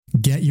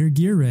Get your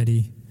gear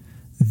ready.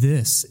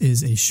 This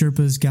is a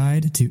Sherpa's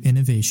Guide to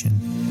Innovation.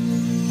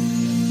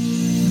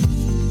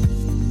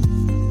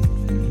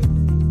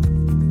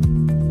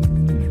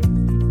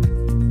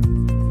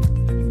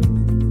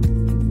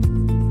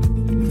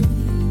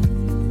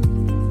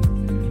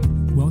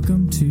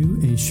 Welcome to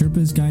a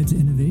Sherpa's Guide to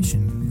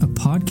Innovation, a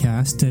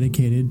podcast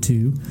dedicated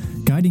to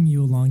guiding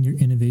you along your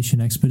innovation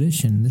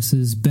expedition. This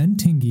is Ben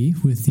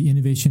Tingy with the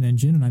Innovation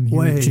Engine, and I'm here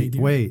with Jay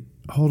Gear. Wait,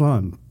 hold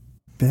on.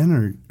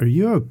 Ben, are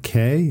you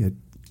okay? It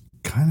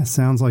kind of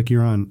sounds like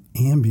you're on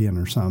Ambien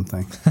or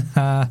something.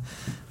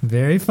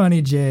 Very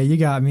funny, Jay. You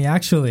got me.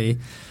 Actually,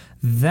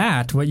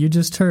 what you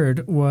just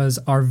heard was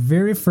our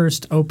very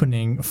first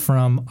opening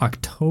from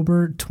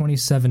October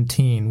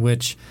 2017,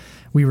 which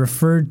we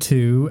referred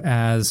to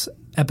as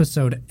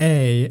Episode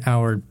A,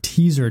 our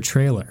teaser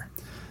trailer.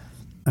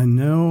 I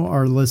know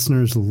our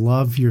listeners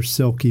love your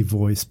silky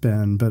voice,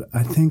 Ben, but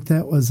I think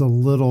that was a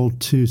little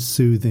too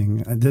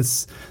soothing.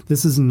 This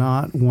is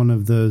not one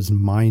of those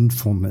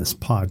mindfulness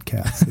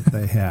podcasts that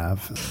they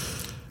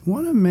have.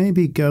 Want to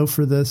maybe go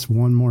for this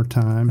one more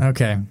time?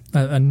 Okay.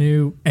 A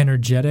new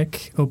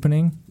energetic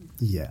opening?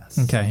 Yes.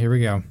 Okay, here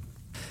we go.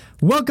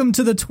 Welcome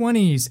to the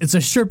 20s. It's a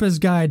Sherpa's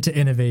Guide to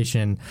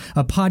Innovation,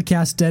 a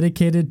podcast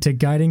dedicated to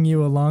guiding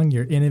you along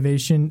your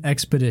innovation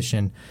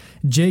expedition.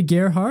 Jay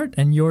Gerhardt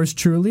and yours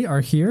truly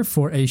are here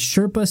for a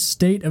Sherpa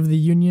State of the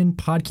Union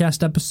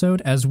podcast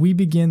episode as we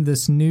begin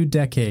this new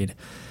decade.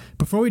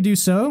 Before we do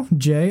so,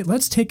 Jay,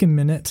 let's take a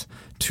minute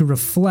to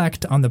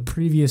reflect on the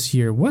previous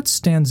year. What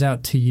stands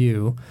out to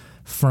you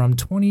from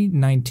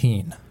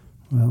 2019?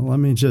 Well, let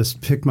me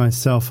just pick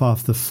myself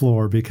off the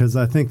floor because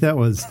I think that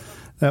was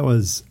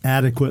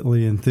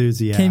adequately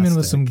enthusiastic. Came in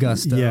with some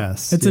gusto.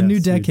 Yes. It's a new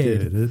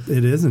decade.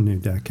 It is a new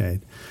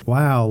decade.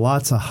 Wow,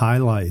 lots of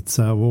highlights.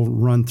 We'll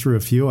run through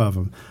a few of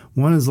them.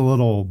 One is a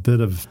little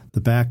bit of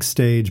the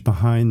backstage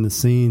behind the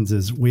scenes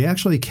is we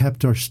actually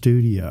kept our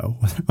studio.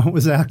 I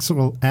was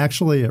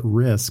actually at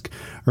risk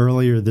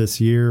earlier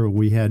this year.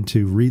 We had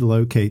to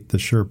relocate the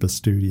Sherpa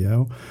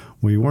studio.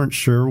 We weren't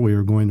sure we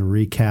were going to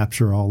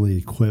recapture all the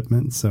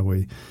equipment, so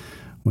we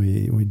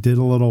did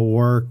a little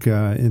work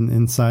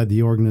inside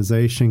the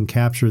organization,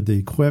 captured the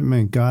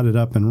equipment, got it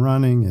up and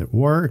running. It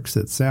works.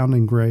 It's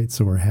sounding great,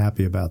 so we're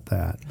happy about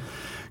that.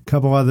 A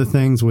couple other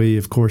things. We,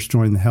 of course,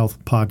 joined the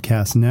Health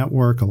Podcast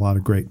Network, a lot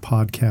of great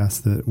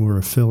podcasts that we're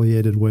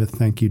affiliated with.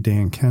 Thank you,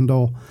 Dan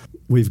Kendall.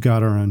 We've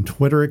got our own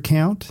Twitter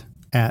account,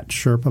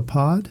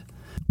 @SherpaPod.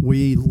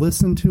 We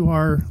listen to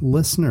our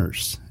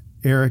listeners.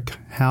 Eric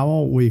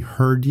Howell, we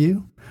heard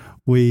you.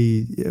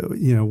 We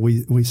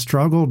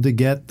struggled to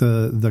get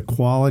the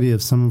quality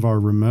of some of our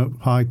remote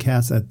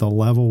podcasts at the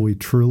level we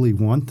truly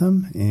want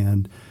them,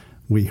 and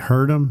we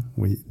heard them.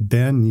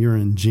 Ben, you're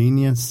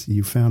ingenious.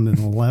 You found an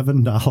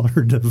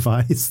 $11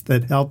 device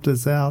that helped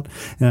us out,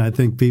 and I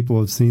think people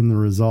have seen the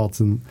results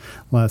in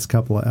the last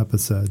couple of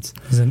episodes.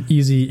 It was an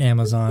easy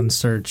Amazon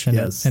search, and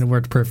yes. It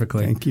worked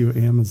perfectly. Thank you,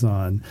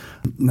 Amazon.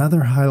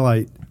 Another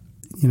highlight,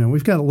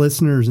 we've got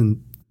listeners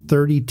in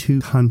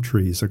 32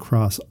 countries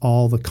across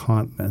all the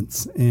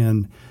continents.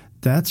 And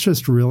that's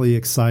just really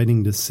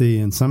exciting to see.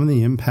 And some of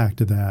the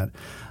impact of that,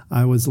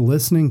 I was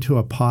listening to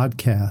a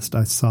podcast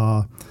I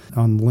saw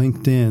on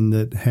LinkedIn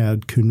that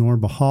had Kunur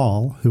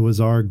Bahal, who was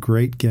our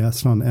great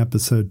guest on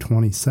episode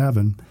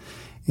 27.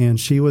 And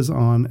she was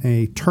on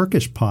a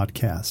Turkish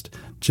podcast.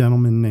 A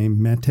gentleman named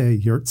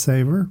Mete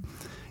Yurtsever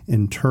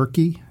in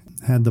Turkey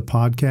had the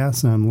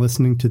podcast. And I'm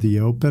listening to the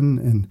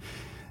open,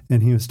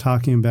 and he was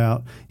talking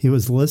about, he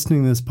was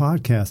listening to this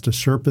podcast, A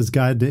Sherpa's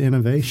Guide to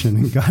Innovation,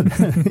 and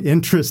got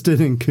interested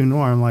in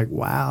Kunur. I'm like,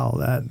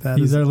 wow,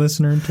 he's our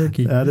listener in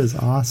Turkey. That is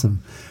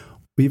awesome.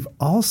 We've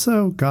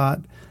also got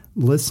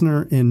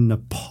listener in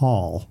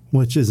Nepal,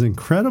 which is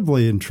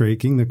incredibly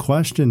intriguing. The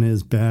question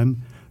is,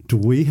 Ben, do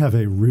we have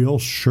a real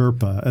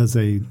Sherpa as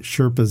a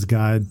Sherpa's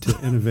Guide to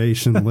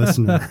Innovation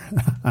listener?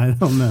 I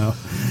don't know.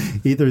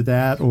 Either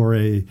that or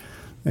a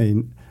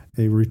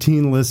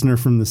routine listener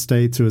from the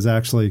States who is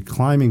actually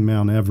climbing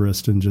Mount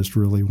Everest and just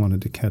really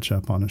wanted to catch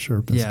up on a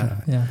Sherpa's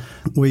Guide. Yeah.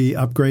 We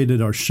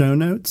upgraded our show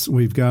notes.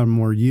 We've got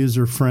more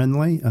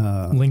user-friendly.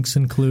 Links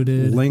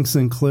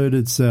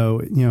included.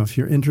 So, if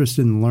you're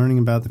interested in learning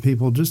about the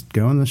people, just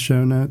go in the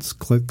show notes,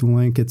 click the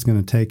link. It's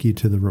going to take you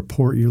to the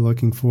report you're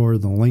looking for,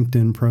 the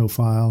LinkedIn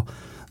profile,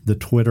 the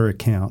Twitter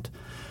account.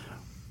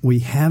 We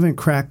haven't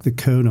cracked the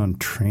code on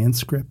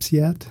transcripts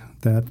yet.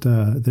 That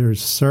there's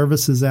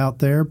services out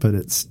there, but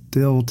it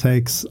still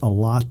takes a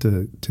lot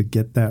to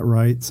get that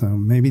right. So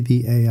maybe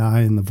the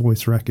AI and the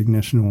voice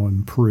recognition will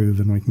improve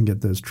and we can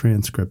get those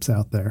transcripts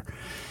out there.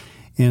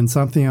 And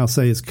something I'll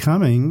say is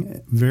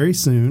coming very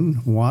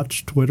soon.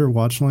 Watch Twitter,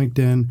 watch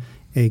LinkedIn.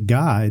 A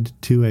guide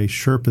to a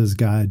Sherpa's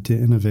Guide to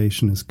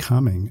Innovation is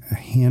coming. A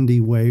handy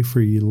way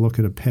for you to look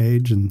at a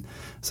page and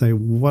say,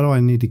 what do I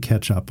need to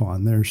catch up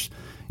on?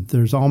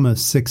 There's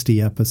almost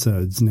 60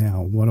 episodes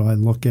now. What do I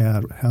look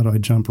at? How do I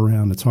jump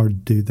around? It's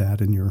hard to do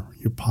that in your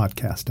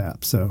podcast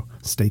app. So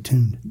stay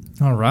tuned.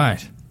 All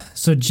right.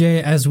 So,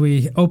 Jay, as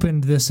we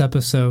opened this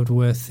episode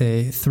with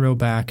a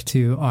throwback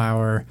to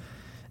our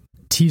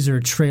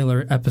teaser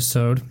trailer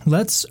episode,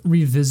 let's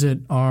revisit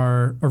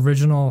our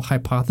original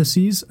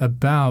hypotheses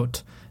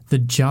about the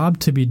job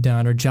to be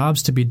done or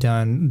jobs to be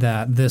done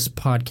that this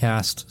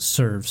podcast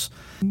serves.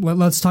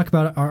 Let's talk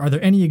about, are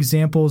there any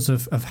examples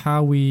of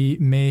how we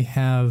may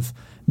have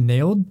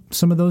nailed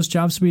some of those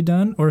jobs to be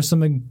done, or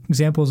some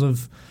examples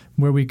of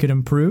where we could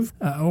improve?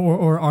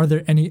 Or are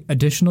there any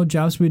additional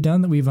jobs to be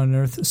done that we've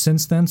unearthed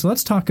since then? So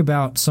let's talk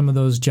about some of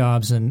those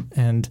jobs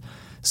and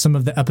some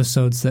of the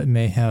episodes that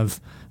may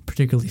have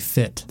particularly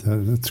fit.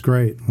 That's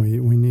great.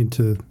 We need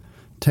to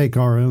take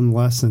our own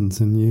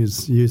lessons and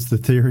use the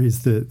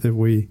theories that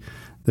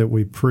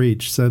we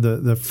preach. So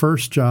the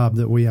first job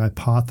that we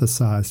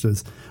hypothesized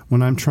is,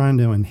 when I'm trying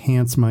to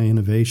enhance my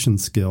innovation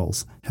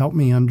skills, help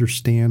me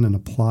understand and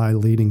apply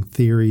leading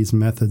theories,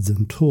 methods,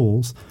 and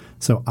tools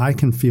so I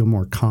can feel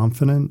more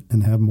confident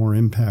and have more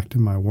impact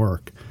in my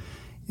work.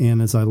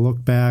 And as I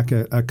look back,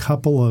 a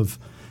couple of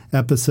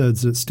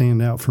episodes that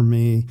stand out for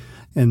me,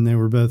 and they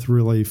were both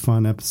really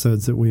fun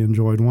episodes that we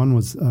enjoyed. One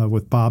was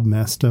with Bob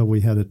Mesta.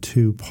 We had a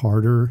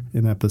two-parter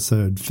in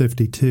episode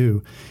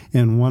 52,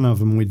 and one of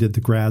them we did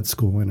the grad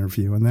school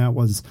interview, and that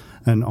was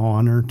an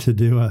honor to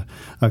do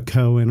a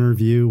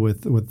co-interview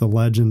with the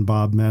legend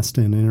Bob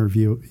Mesta and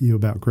interview you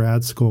about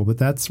grad school. But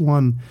that's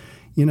one,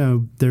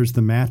 there's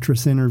the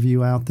mattress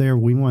interview out there.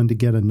 We wanted to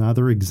get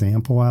another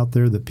example out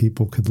there that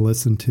people could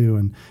listen to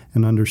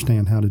and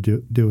understand how to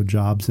do a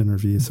jobs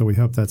interview. So we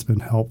hope that's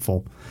been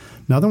helpful.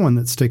 Another one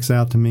that sticks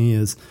out to me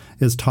is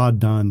Todd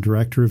Dunn,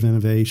 Director of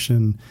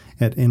Innovation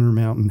at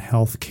Intermountain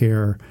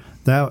Healthcare.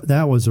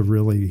 That was a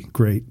really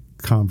great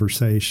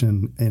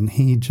conversation, and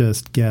he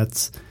just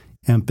gets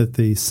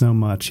empathy so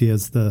much. He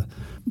has the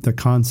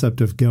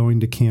concept of going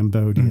to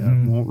Cambodia.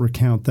 Mm-hmm. Won't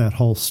recount that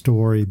whole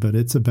story, but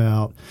it's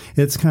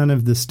kind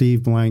of the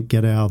Steve Blank,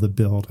 get out of the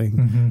building,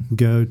 mm-hmm.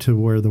 go to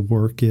where the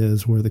work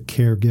is, where the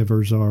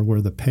caregivers are,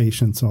 where the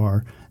patients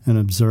are, and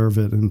observe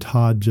it. And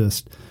Todd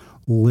just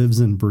lives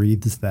and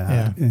breathes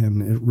that,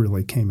 and it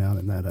really came out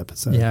in that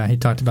episode. Yeah, he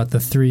talked about the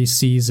 3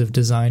 C's of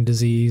design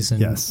disease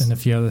and a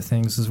few other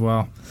things as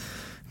well.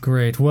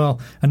 Great. Well,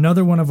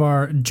 another one of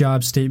our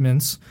job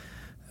statements,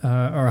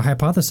 or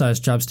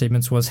hypothesized job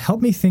statements, was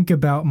help me think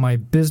about my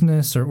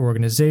business or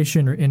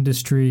organization or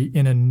industry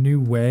in a new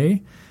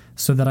way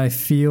so that I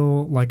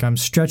feel like I'm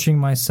stretching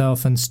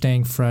myself and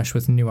staying fresh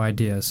with new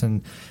ideas.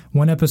 And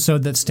one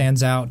episode that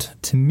stands out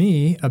to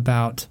me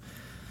about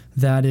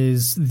that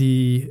is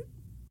the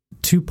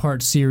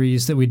 2-part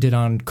series that we did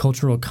on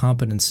cultural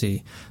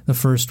competency. The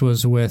first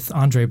was with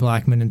Andre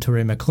Blackman and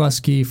Touré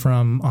McCluskey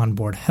from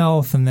Onboard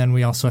Health, and then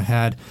we also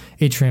had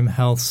Atrium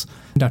Health's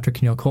Dr.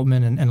 Keneal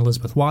Coltman and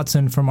Elizabeth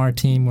Watson from our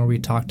team, where we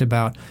talked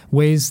about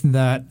ways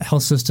that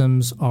health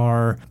systems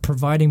are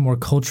providing more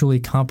culturally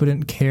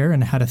competent care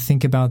and how to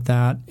think about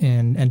that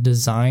and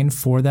design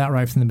for that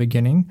right from the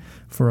beginning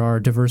for our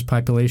diverse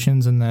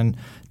populations. And then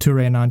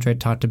Touré and Andre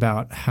talked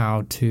about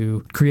how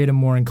to create a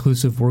more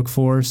inclusive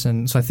workforce.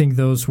 And so I think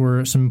those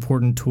were some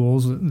important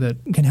tools that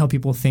can help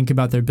people think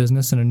about their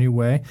business in a new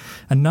way.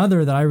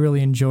 Another that I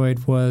really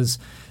enjoyed was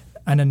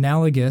an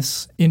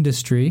analogous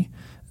industry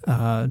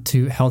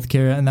to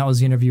healthcare, and that was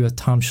the interview with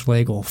Tom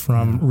Schlegel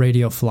from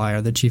Radio Flyer,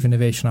 the Chief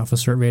Innovation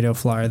Officer at Radio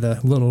Flyer, the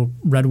little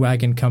red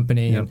wagon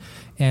company. Yep.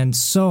 And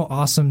so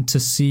awesome to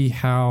see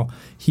how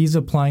he's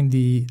applying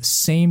the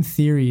same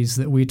theories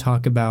that we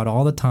talk about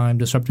all the time,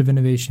 disruptive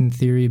innovation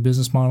theory,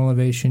 business model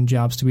innovation,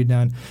 jobs to be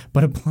done,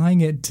 but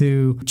applying it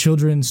to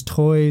children's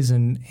toys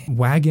and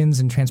wagons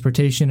and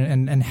transportation,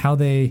 and how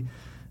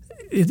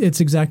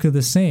it's exactly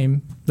the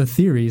same, the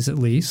theories at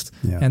least,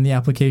 and the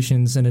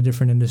applications in a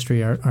different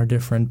industry are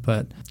different,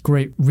 but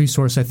great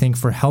resource, I think,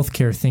 for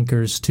healthcare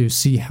thinkers to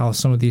see how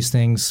some of these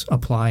things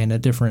apply in a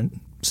different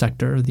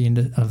sector of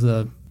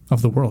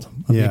the world,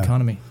 of the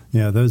economy.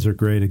 Yeah, those are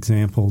great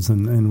examples,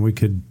 and we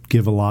could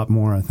give a lot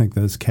more. I think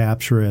those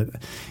capture it.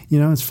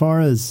 As far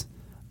as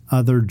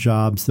other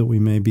jobs that we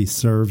may be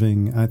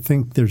serving, I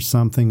think there's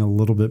something a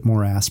little bit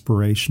more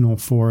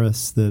aspirational for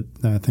us that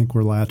I think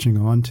we're latching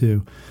on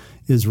to,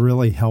 is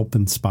really help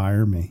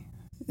inspire me.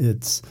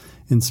 It's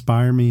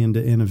inspire me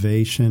into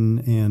innovation.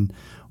 And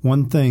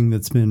one thing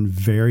that's been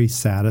very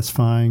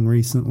satisfying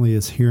recently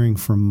is hearing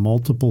from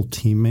multiple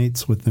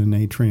teammates within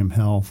Atrium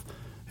Health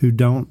who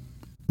don't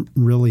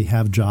really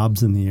have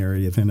jobs in the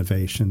area of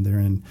innovation. They're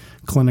in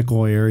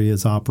clinical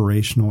areas,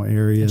 operational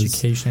areas,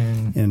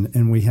 education,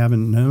 and we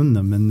haven't known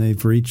them. And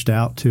they've reached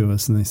out to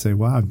us and they say,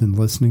 wow, I've been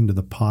listening to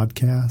the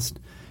podcast,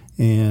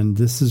 and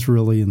this has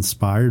really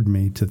inspired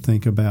me to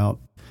think about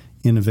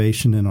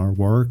innovation in our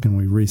work. And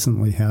we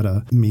recently had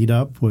a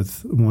meetup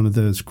with one of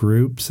those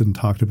groups and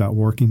talked about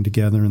working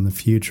together in the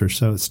future.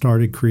 So it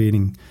started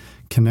creating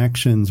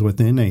connections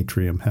within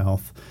Atrium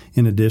Health,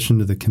 in addition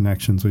to the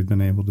connections we've been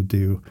able to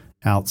do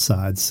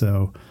outside.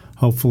 So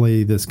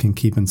hopefully this can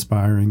keep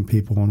inspiring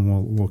people,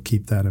 and we'll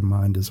keep that in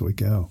mind as we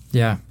go.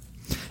 Yeah.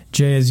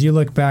 Jay, as you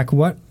look back,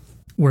 what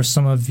were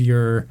some of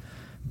your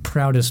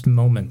proudest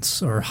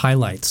moments or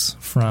highlights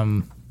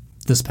from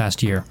this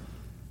past year?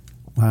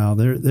 Wow,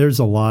 there's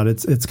a lot.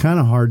 It's kind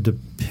of hard to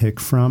pick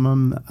from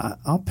them.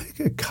 I'll pick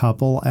a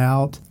couple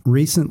out.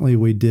 Recently,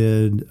 we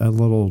did a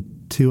little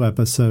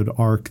 2-episode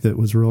arc that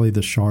was really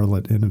the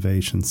Charlotte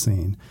innovation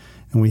scene.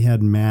 And we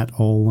had Matt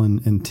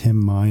Olin and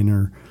Tim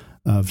Miner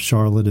of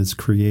Charlotte is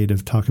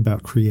Creative talk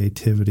about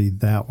creativity.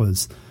 That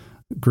was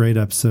a great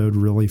episode,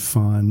 really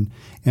fun.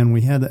 And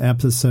we had the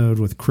episode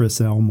with Chris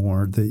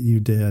Elmore that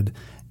you did,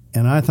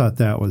 and I thought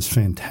that was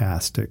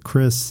fantastic.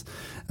 Chris,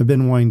 I've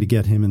been wanting to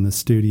get him in the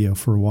studio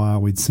for a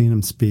while. We'd seen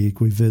him speak.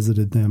 We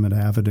visited them at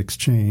Avid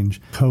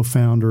Exchange,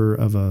 co-founder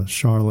of a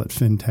Charlotte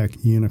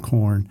fintech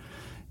unicorn.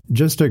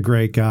 Just a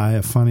great guy,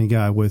 a funny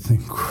guy with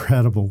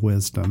incredible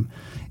wisdom.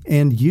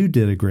 And you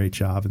did a great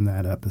job in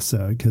that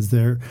episode because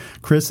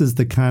Chris is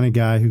the kind of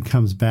guy who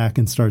comes back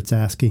and starts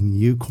asking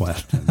you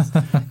questions.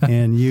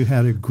 And you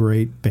had a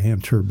great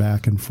banter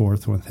back and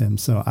forth with him.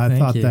 So I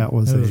thought that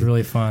was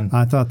really fun.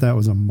 I thought that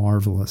was a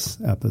marvelous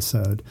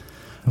episode.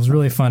 It was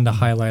really fun to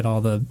highlight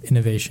all the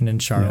innovation in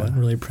Charlotte. Yeah.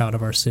 Really proud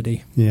of our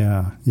city.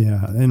 Yeah.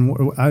 And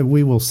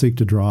we will seek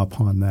to draw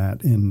upon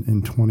that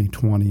in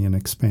 2020 and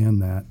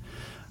expand that.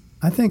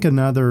 I think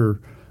another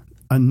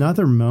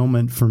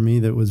moment for me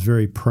that was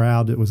very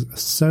proud that was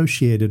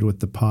associated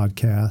with the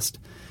podcast,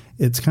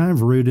 it's kind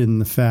of rooted in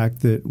the fact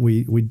that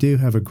we do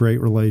have a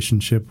great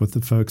relationship with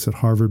the folks at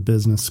Harvard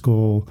Business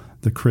School,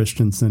 the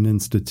Christensen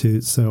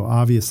Institute. So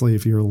obviously,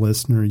 if you're a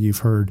listener, you've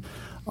heard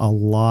a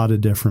lot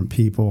of different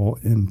people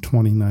in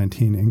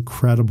 2019,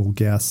 incredible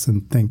guests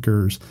and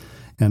thinkers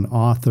and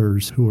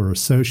authors who are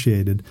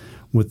associated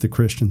with the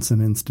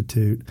Christensen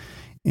Institute.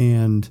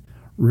 And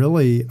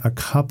really, a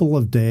couple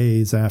of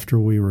days after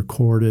we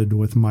recorded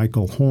with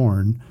Michael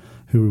Horn,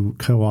 who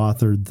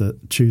co-authored the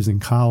Choosing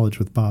College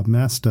with Bob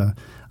Mesta,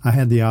 I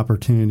had the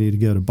opportunity to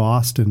go to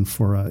Boston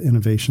for an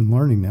Innovation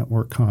Learning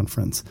Network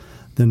conference.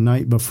 The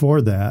night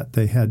before that,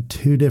 they had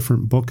 2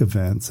 different book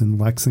events in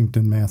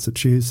Lexington,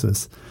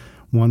 Massachusetts,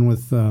 one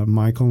with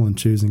Michael and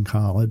Choosing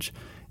College,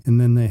 and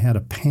then they had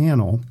a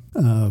panel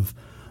of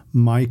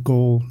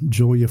Michael,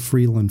 Julia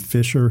Freeland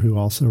Fisher, who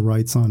also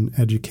writes on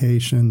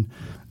education,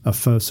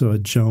 Afoso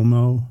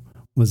Ajomo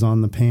was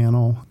on the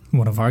panel.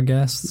 One of our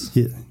guests?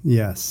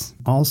 Yes.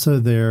 Also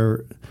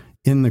there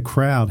in the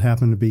crowd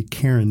happened to be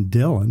Karen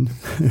Dillon,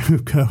 who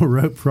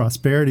co-wrote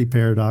Prosperity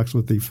Paradox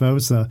with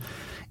Afoso,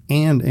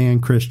 and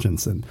Ann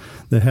Christensen,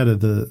 the head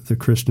of the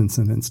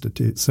Christensen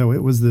Institute. So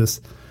it was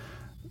this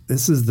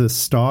is the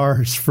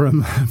stars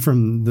from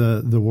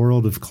the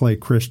world of Clay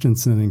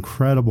Christensen,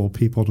 incredible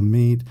people to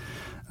meet.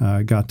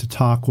 Got to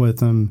talk with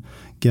them,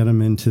 get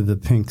them into the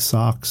Pink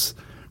Socks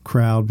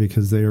crowd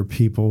because they are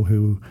people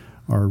who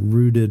are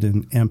rooted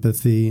in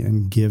empathy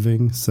and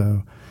giving.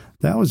 So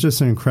that was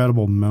just an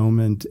incredible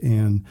moment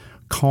and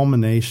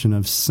culmination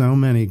of so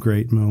many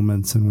great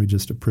moments, and we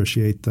just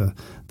appreciate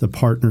the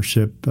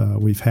partnership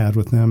we've had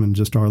with them. And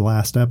just our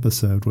last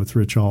episode with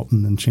Rich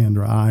Alton and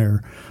Chandra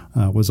Iyer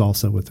was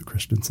also with the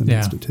Christensen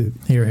Institute.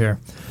 Here.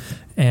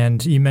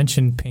 And you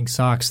mentioned Pink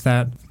Socks.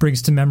 That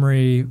brings to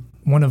memory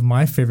one of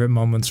my favorite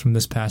moments from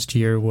this past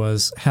year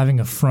was having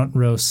a front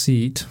row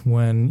seat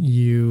when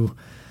you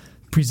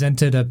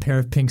presented a pair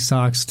of pink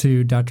socks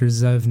to Dr.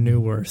 Zev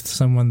Newworth,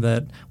 someone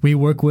that we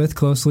work with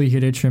closely here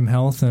at Atrium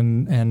Health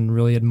and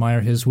really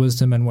admire his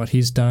wisdom and what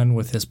he's done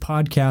with his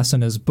podcast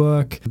and his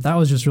book. That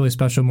was just a really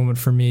special moment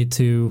for me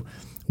to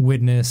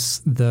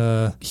witness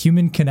the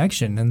human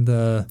connection and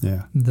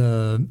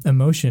the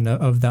emotion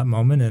of that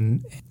moment,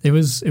 and it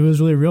was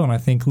really real, and I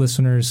think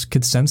listeners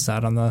could sense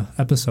that on the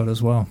episode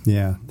as well.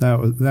 Yeah, that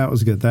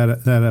was good.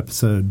 That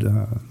episode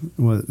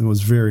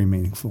was very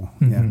meaningful.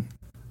 Mm-hmm. Yeah.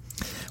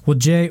 Well,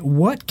 Jay,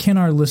 what can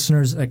our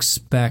listeners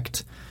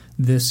expect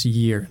this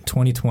year,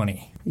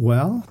 2020?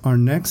 Well, our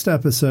next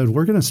episode,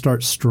 we're going to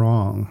start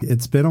strong.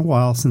 It's been a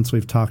while since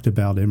we've talked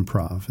about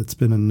improv. It's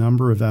been a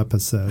number of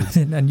episodes.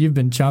 And you've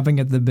been chomping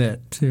at the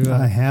bit, too.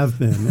 I have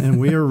been, and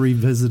we are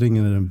revisiting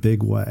it in a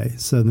big way.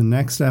 So the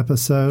next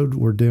episode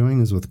we're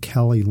doing is with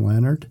Kelly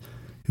Leonard,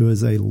 who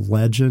is a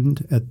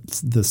legend at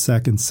the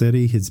Second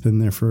City. He's been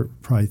there for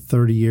probably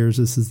 30 years.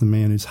 This is the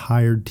man who's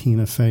hired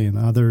Tina Fey and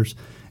others,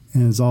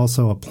 and is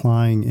also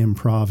applying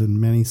improv in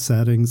many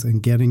settings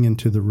and getting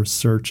into the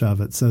research of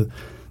it. So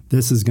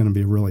this is going to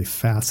be a really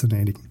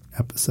fascinating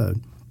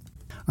episode.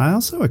 I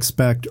also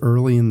expect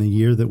early in the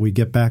year that we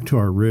get back to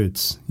our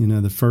roots. You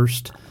know, the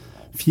first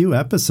few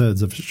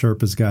episodes of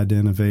Sherpa's Guide to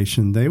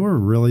Innovation, they were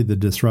really the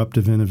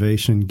disruptive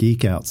innovation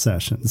geek out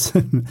sessions.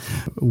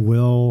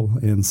 Will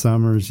and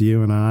Summers,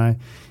 you and I.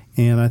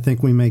 And I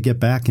think we may get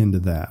back into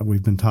that.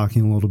 We've been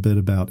talking a little bit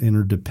about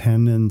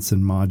interdependence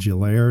and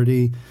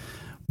modularity.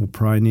 We'll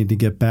probably need to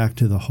get back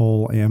to the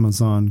whole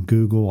Amazon,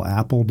 Google,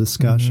 Apple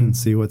discussion,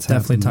 see what's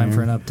happening. Definitely time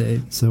for an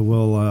update. So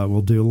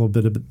we'll do a little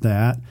bit of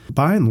that.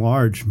 By and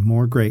large,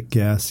 more great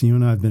guests. You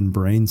and I have been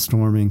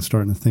brainstorming,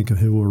 starting to think of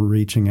who we're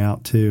reaching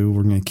out to.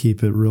 We're going to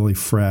keep it really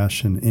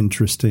fresh and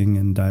interesting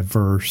and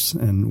diverse,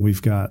 and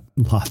we've got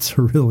lots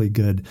of really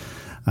good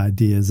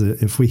ideas.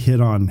 If we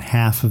hit on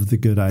half of the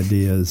good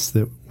ideas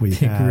that we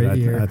had,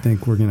 I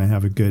think we're going to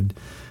have a good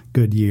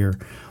good year.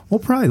 We'll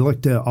probably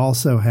look to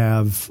also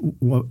have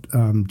what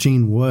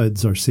Gene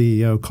Woods, our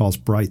CEO, calls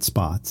bright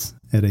spots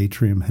at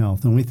Atrium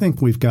Health. And we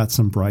think we've got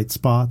some bright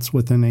spots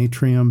within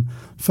Atrium.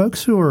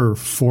 Folks who are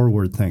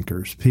forward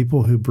thinkers,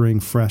 people who bring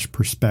fresh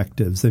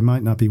perspectives. They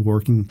might not be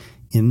working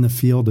in the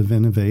field of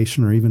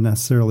innovation or even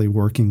necessarily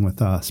working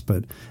with us,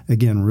 but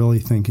again, really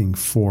thinking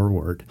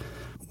forward.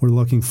 We're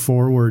looking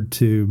forward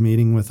to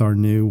meeting with our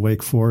new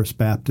Wake Forest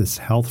Baptist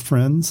Health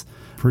Friends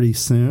pretty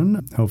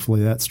soon.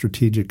 Hopefully that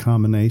strategic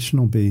combination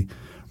will be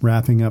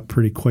wrapping up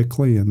pretty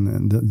quickly,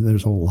 and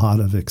there's a lot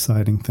of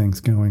exciting things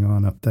going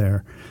on up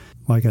there.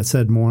 Like I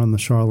said, more on the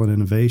Charlotte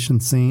innovation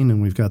scene,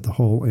 and we've got the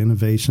whole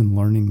Innovation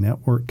Learning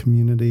Network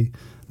community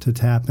to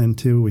tap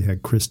into. We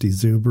had Christy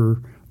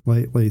Zuber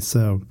lately,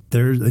 so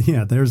there's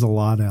a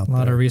lot out there. A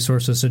lot of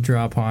resources to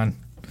draw upon.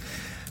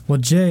 Well,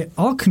 Jay,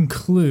 I'll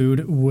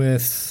conclude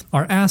with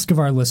our ask of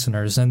our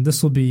listeners, and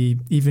this will be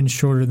even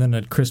shorter than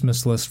a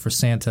Christmas list for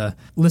Santa.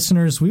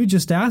 Listeners, we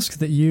just ask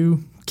that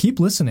you keep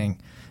listening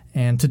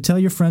and to tell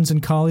your friends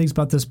and colleagues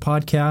about this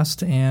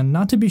podcast, and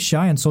not to be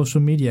shy on social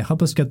media.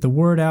 Help us get the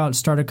word out,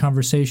 start a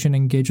conversation,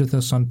 engage with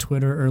us on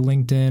Twitter or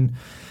LinkedIn.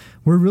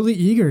 We're really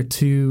eager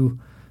to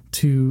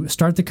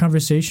start the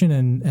conversation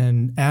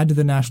and add to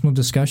the national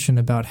discussion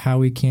about how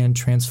we can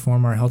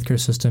transform our healthcare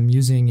system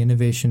using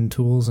innovation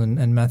tools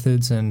and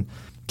methods. And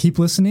keep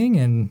listening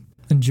and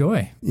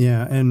enjoy.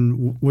 Yeah,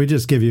 and we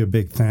just give you a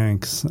big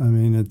thanks. I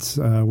mean, it's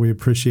we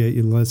appreciate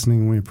you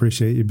listening. We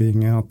appreciate you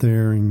being out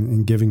there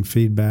and giving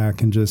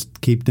feedback, and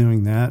just keep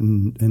doing that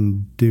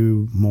and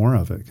do more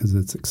of it, because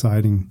it's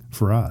exciting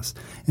for us.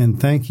 And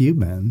thank you,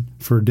 Ben,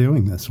 for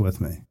doing this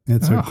with me.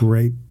 It's a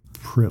great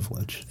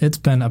privilege. It's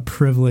been a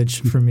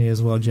privilege for me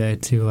as well, Jay,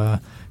 to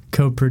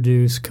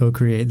co-produce,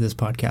 co-create this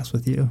podcast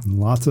with you.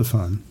 Lots of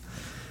fun.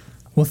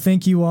 Well,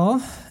 thank you all.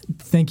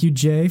 Thank you,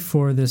 Jay,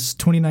 for this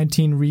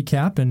 2019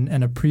 recap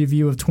and a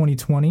preview of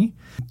 2020.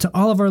 To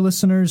all of our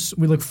listeners,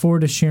 we look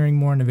forward to sharing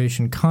more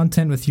innovation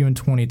content with you in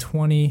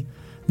 2020.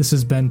 This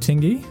is Ben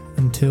Tingy.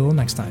 Until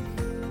next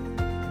time.